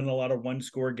 They've been in a lot of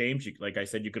one-score games. Like I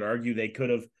said, you could argue they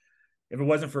could have, if it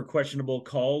wasn't for questionable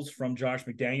calls from Josh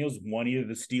McDaniels, won either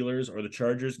the Steelers or the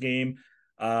Chargers game.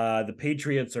 The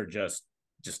Patriots are just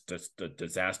a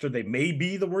disaster. They may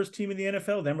be the worst team in the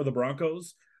NFL, them or the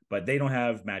Broncos, but they don't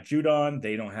have Matt Judon.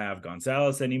 They don't have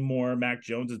Gonzalez anymore. Mac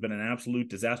Jones has been an absolute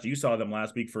disaster. You saw them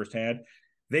last week firsthand.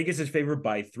 Vegas is favored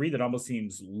by 3. That almost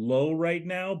seems low right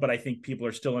now, but I think people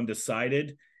are still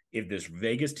undecided if this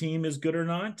Vegas team is good or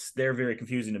not. They're very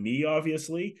confusing to me,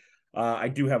 obviously. I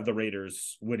do have the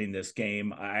Raiders winning this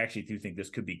game. I actually do think this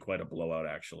could be quite a blowout,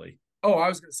 actually. Oh, I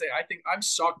was going to say, I think I'm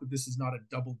shocked that this is not a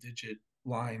double-digit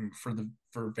line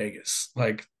for Vegas.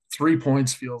 Like 3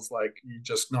 points feels like you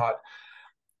just not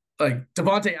like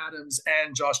Devontae Adams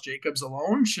and Josh Jacobs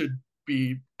alone should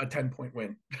be a 10-point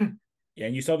win. Yeah,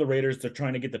 and you saw the Raiders, they're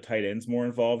trying to get the tight ends more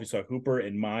involved. You saw Hooper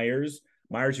and Myers.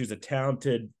 Myers, who's a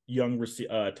talented young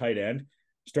tight end,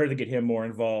 started to get him more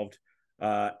involved.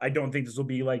 I don't think this will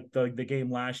be like the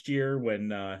game last year when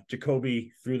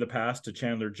Jacoby threw the pass to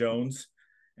Chandler Jones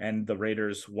and the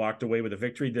Raiders walked away with a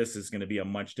victory. This is going to be a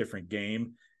much different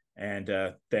game. And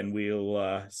then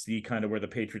we'll see kind of where the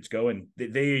Patriots go. And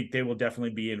they will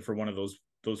definitely be in for one of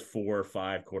those 4 or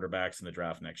 5 quarterbacks in the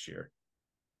draft next year.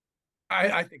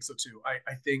 I think so too.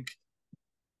 I think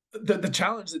the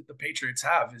challenge that the Patriots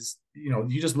have is,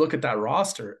 you just look at that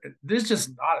roster. There's just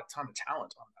not a ton of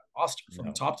talent on that roster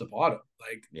from top to bottom.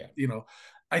 Like, yeah.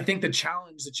 I think the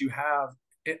challenge that you have,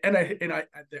 and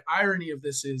the irony of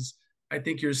this is, I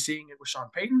think you're seeing it with Sean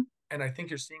Payton, and I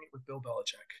think you're seeing it with Bill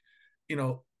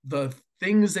Belichick. The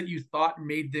things that you thought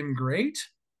made them great,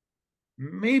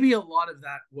 maybe a lot of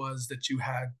that was that you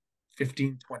had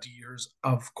 15, 20 years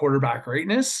of quarterback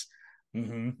greatness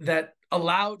that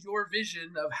allowed your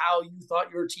vision of how you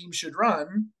thought your team should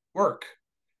run work.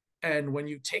 And when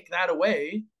you take that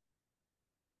away,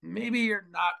 maybe you're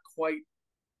not quite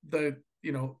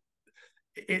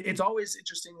it's always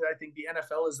interesting that I think the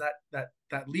NFL is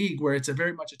that league where it's a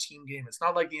very much a team game. It's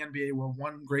not like the NBA where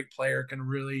one great player can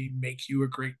really make you a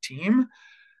great team.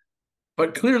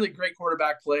 But clearly great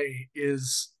quarterback play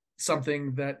is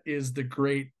something that is the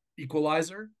great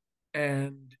equalizer.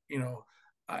 And,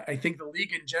 I think the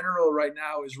league in general right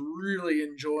now is really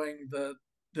enjoying the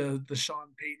Sean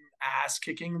Payton ass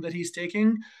kicking that he's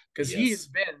taking, because he has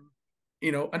been,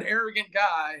 an arrogant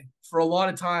guy for a lot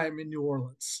of time in New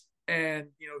Orleans. And,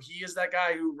 he is that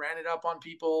guy who ran it up on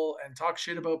people and talked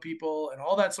shit about people and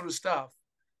all that sort of stuff.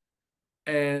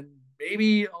 And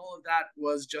maybe all of that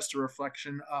was just a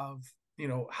reflection of,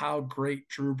 how great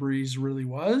Drew Brees really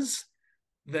was,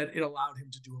 that it allowed him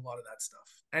to do a lot of that stuff.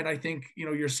 And I think,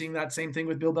 you're seeing that same thing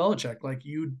with Bill Belichick. Like,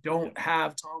 you don't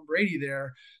have Tom Brady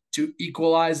there to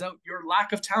equalize out your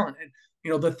lack of talent.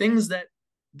 And, the things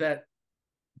that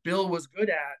Bill was good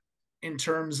at in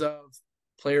terms of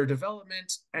player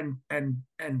development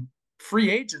and free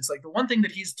agents. Like, the one thing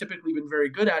that he's typically been very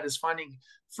good at is finding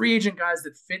free agent guys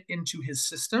that fit into his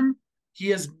system. He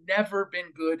has never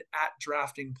been good at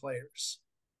drafting players.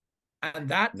 And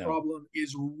that problem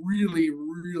is really,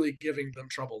 really giving them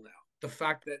trouble now. The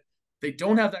fact that they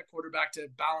don't have that quarterback to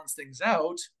balance things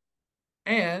out,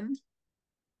 and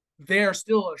they're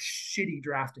still a shitty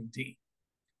drafting team.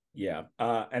 Yeah.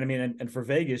 And I mean, and for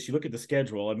Vegas, you look at the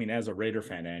schedule. I mean, as a Raider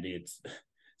fan, Andy, this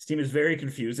team is very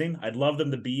confusing. I'd love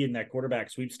them to be in that quarterback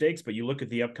sweepstakes, but you look at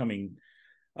the upcoming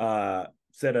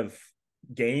set of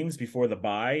games before the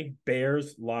bye: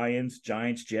 Bears, Lions,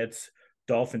 Giants, Jets,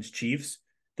 Dolphins, Chiefs.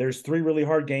 There's three really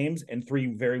hard games and three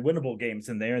very winnable games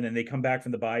in there. And then they come back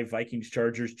from the bye: Vikings,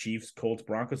 Chargers, Chiefs, Colts,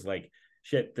 Broncos. Like,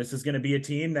 shit, this is going to be a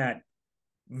team that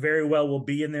very well will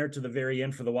be in there to the very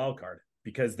end for the wild card,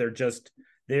 because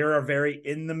they are a very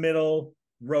in the middle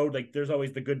road. Like, there's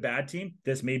always the good bad team.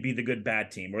 This may be the good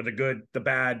bad team, or the good the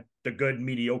bad the good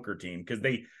mediocre team, because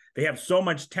they have so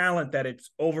much talent that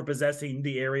it's overpossessing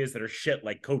the areas that are shit,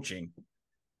 like coaching.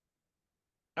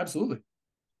 Absolutely.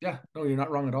 Yeah, no, you're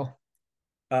not wrong at all.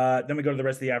 Then we go to the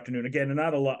rest of the afternoon again, and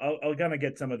not a lot. I'll kind of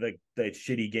get some of the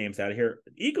shitty games out of here.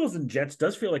 Eagles and Jets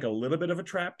does feel like a little bit of a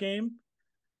trap game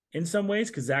in some ways,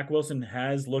 because Zach Wilson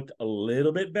has looked a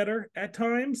little bit better at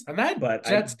times. And that But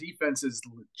Jets defense is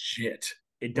legit.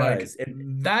 it Like does.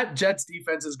 that Jets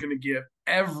defense is going to give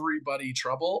everybody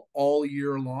trouble all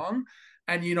year long.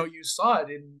 And you saw it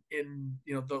in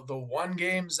the one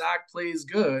game Zach plays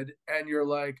good, and you're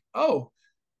like, oh,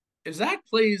 if Zach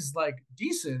plays like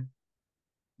decent,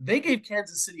 they gave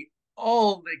Kansas City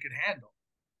all they could handle.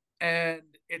 And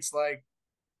it's like,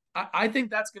 I think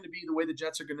that's going to be the way the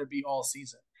Jets are going to be all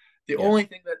season. The Yeah. only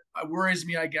thing that worries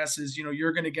me, I guess, is,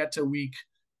 you're going to get to week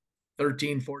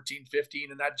 13, 14,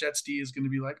 15, and that Jets D is going to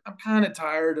be like, I'm kind of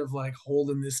tired of like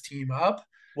holding this team up.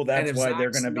 Well, And that's if why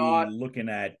they're Zach's going to be not looking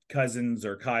at Cousins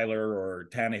or Kyler or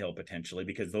Tannehill potentially,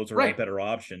 because those are all right, better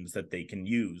options that they can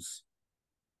use.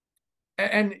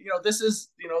 and this is,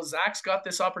 Zach's got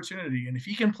this opportunity, and if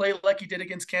he can play like he did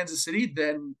against Kansas City,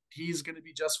 then he's going to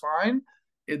be just fine.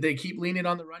 If they keep leaning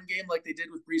on the run game like they did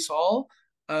with Brees Hall,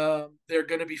 they're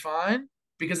going to be fine,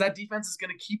 because that defense is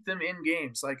going to keep them in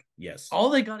games. Like, Yes. all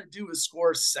they got to do is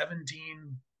score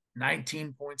 17,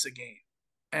 19 points a game,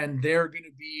 and they're going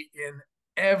to be in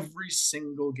every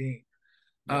single game.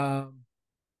 Yep.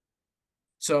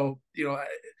 So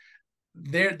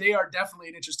they are definitely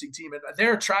an interesting team, and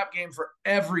they're a trap game for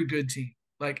every good team.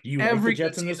 Like, Do you like the every good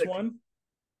Jets in team this one?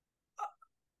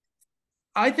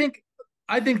 I think,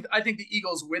 the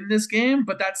Eagles win this game,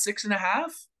 but that's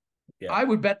 6.5. Yeah, I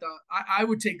would bet I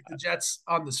would take the Jets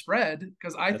on the spread,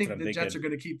 because I that's what think I'm the Jets are thinking.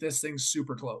 going to keep this thing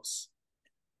super close.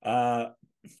 Uh,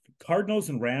 Cardinals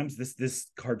and Rams. This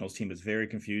Cardinals team is very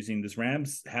confusing. This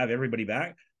Rams have everybody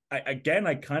back. I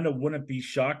kind of wouldn't be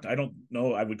shocked. I don't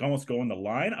know. I would almost go on the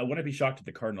line. I wouldn't be shocked if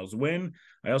the Cardinals win.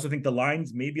 I also think the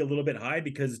line's maybe a little bit high,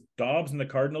 because Dobbs and the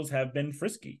Cardinals have been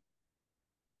frisky.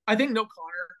 I think no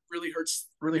Connor really hurts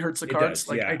the It Cards. does,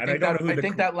 Like, yeah. And I don't know I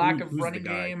think that lack of who's the running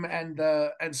guy. game,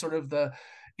 and sort of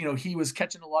he was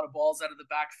catching a lot of balls out of the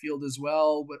backfield as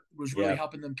well, but was really Yeah,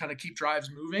 helping them kind of keep drives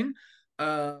moving.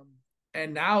 Um,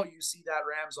 and now you see that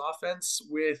Rams offense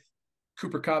with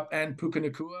Cooper Kupp and Puka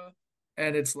Nakua,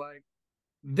 and it's like,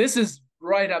 this is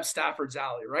right up Stafford's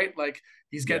alley, right? Like,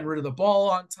 he's getting yeah. rid of the ball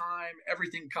on time.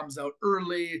 Everything comes out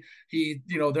early.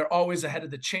 They're always ahead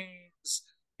of the chains.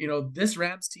 This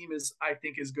Rams team I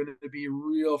think, is going to be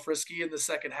real frisky in the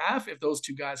second half if those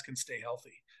two guys can stay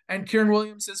healthy. And Kieran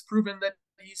Williams has proven that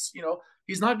he's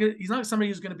not good. He's not somebody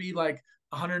who's going to be like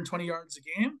 120 yards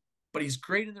a game, but he's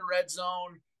great in the red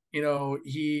zone.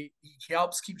 He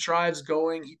helps keep drives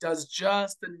going. He does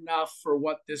just enough for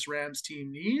what this Rams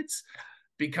team needs,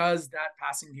 because that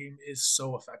passing game is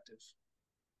so effective.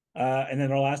 And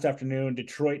then our last afternoon,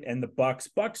 Detroit and the Bucks.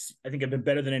 Bucks, I think, have been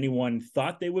better than anyone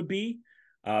thought they would be.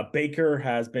 Baker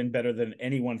has been better than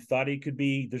anyone thought he could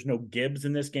be. There's no Gibbs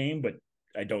in this game, but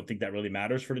I don't think that really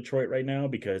matters for Detroit right now,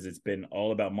 because it's been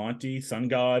all about Monty. Sun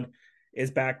God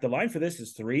is back. The line for this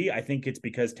is 3. I think it's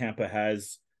because Tampa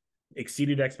has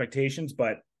exceeded expectations,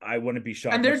 but I wouldn't be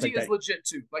shocked. And their Much D like is that. legit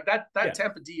too. Like that Yeah.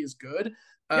 Tampa D is good.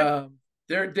 Yep.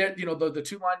 They're the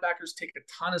two linebackers take a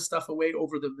ton of stuff away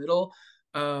over the middle.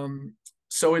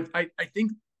 So I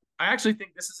actually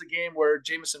think this is a game where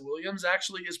Jameson Williams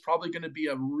actually is probably going to be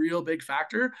a real big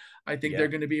factor. I think Yeah. they're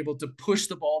going to be able to push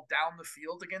the ball down the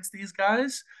field against these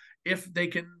guys if they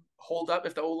can hold up,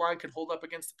 if the O line can hold up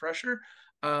against the pressure.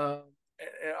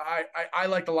 I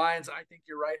like the Lions. I think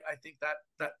you're right. I think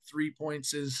that 3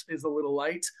 points is a little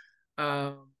light.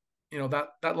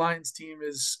 That Lions team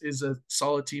is a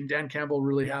solid team. Dan Campbell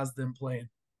really has them playing.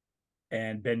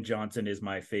 And Ben Johnson is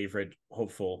my favorite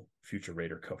hopeful future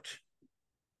Raider coach.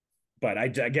 But I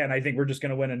think we're just going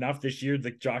to win enough this year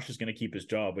that Josh is going to keep his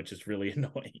job, which is really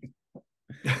annoying.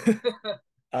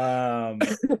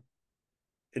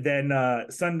 Then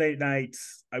Sunday night,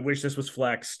 I wish this was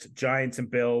flexed. Giants and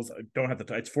Bills. I don't have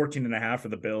the. It's 14.5 for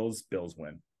the Bills. Bills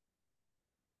win.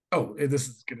 Oh, this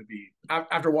is going to be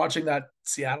after watching that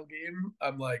Seattle game.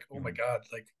 I'm like, oh my God,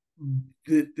 like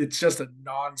it's just a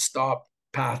nonstop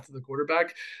path to the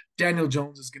quarterback. Daniel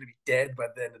Jones is going to be dead by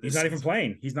the end of He's this not season. even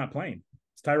playing. He's not playing.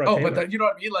 It's Tyrod Oh, Taylor. but you know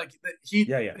what I mean? Like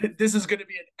Yeah. this is going to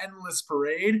be an endless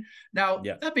parade. Now,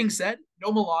 Yeah. that being said,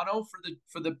 no Milano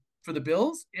for the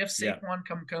Bills. If Yeah.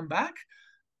 Saquon come back,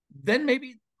 then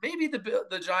maybe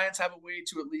the Giants have a way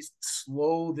to at least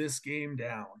slow this game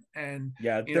down and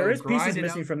there is pieces grind it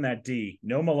missing out. from that D.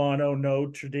 No Milano, no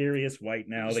Tre'Davious White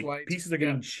now. Just Like White, pieces are yeah.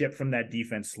 getting shipped from that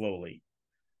defense slowly.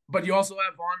 But you also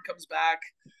have Vaughn comes back,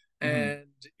 Mm-hmm.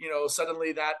 and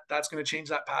suddenly that's going to change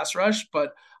that pass rush.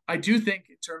 But I do think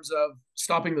in terms of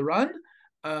stopping the run,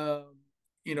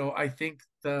 I think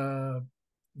the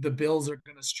Bills are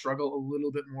going to struggle a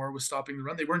little bit more with stopping the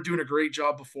run. They weren't doing a great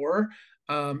job before,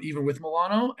 even with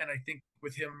Milano, and I think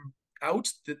with him out,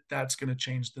 that's going to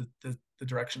change the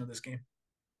direction of this game.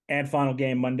 And final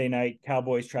game Monday night,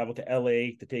 Cowboys travel to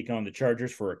LA to take on the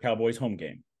Chargers for a Cowboys home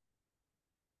game.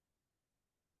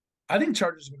 I think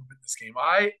Chargers are going to win this game.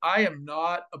 I am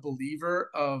not a believer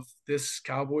of this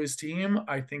Cowboys team.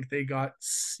 I think they got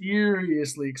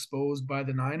seriously exposed by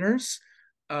the Niners.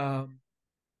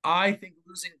 I think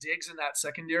losing Diggs in that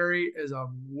secondary is a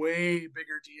way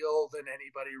bigger deal than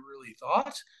anybody really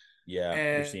thought. Yeah,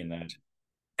 you're seeing that.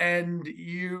 And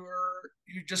you're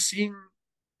just seeing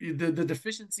the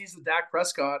deficiencies of Dak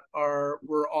Prescott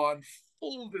were on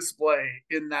full display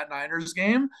in that Niners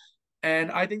game.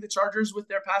 And I think the Chargers with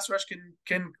their pass rush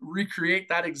can recreate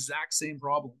that exact same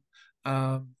problem.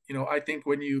 I think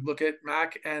when you look at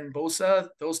Mac and Bosa,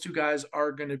 those two guys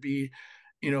are going to be,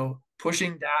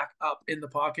 pushing Dak up in the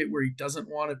pocket where he doesn't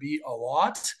want to be a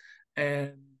lot.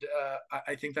 And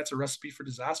I think that's a recipe for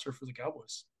disaster for the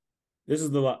Cowboys. This is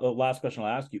the last question I'll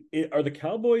ask you. Are the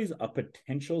Cowboys a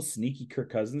potential sneaky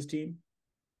Kirk Cousins team?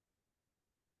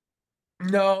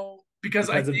 No,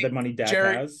 because I think of the money Dak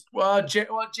has. Well, Jerry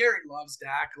loves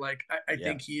Dak. Like I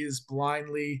think he is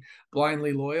blindly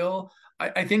loyal.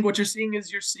 I think what you're seeing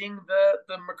is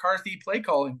the McCarthy play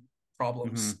calling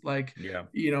problems. Mm-hmm. Like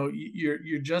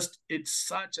you're just it's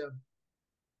such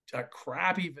a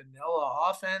crappy vanilla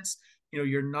offense.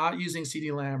 You're not using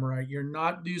CeeDee Lamb right. You're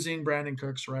not using Brandon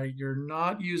Cooks right. You're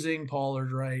not using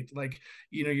Pollard right. Like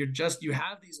you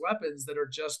have these weapons that are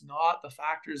just not the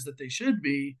factors that they should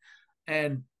be.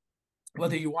 And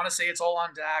whether you want to say it's all on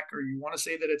Dak or you want to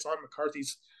say that it's on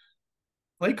McCarthy's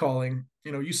play calling,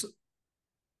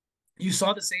 you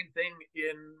saw the same thing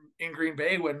in Green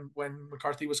Bay when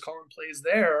McCarthy was calling plays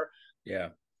there.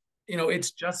 Yeah.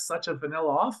 It's just such a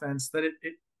vanilla offense that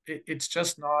it's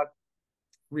just not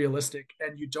realistic,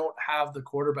 and you don't have the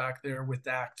quarterback there with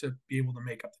Dak to be able to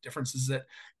make up the differences that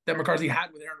McCarthy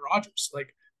had with Aaron Rodgers.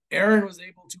 Like Aaron was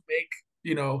able to make,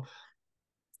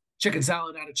 chicken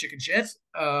salad out of chicken shit.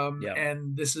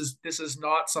 And this is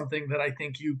not something that I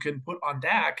think you can put on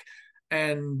Dak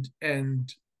and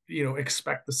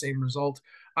expect the same result.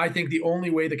 I think the only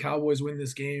way the Cowboys win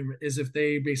this game is if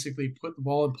they basically put the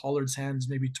ball in Pollard's hands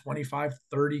maybe 25,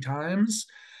 30 times.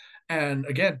 And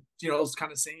again, it's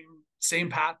kind of same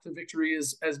path to victory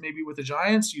as maybe with the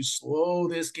Giants. You slow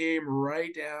this game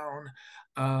right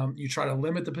down. You try to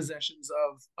limit the possessions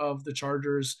of the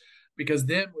Chargers, because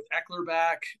then with Eckler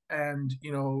back and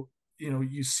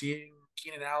you seeing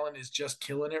Keenan Allen is just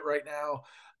killing it right now.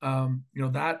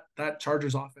 That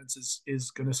Chargers offense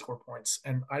is going to score points,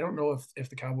 and I don't know if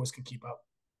the Cowboys can keep up.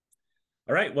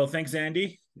 All right. Well, thanks,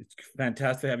 Andy. It's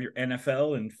fantastic to have your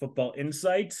NFL and football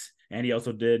insights. Andy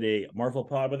also did a Marvel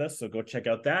pod with us, so go check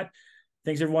out that.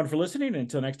 Thanks, everyone, for listening. And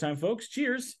until next time, folks,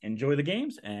 cheers. Enjoy the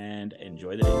games and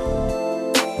enjoy the day.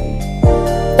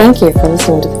 Thank you for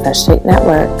listening to the Fresh Take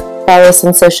Network. Follow us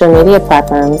on social media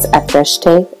platforms at Fresh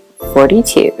Take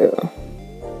 42.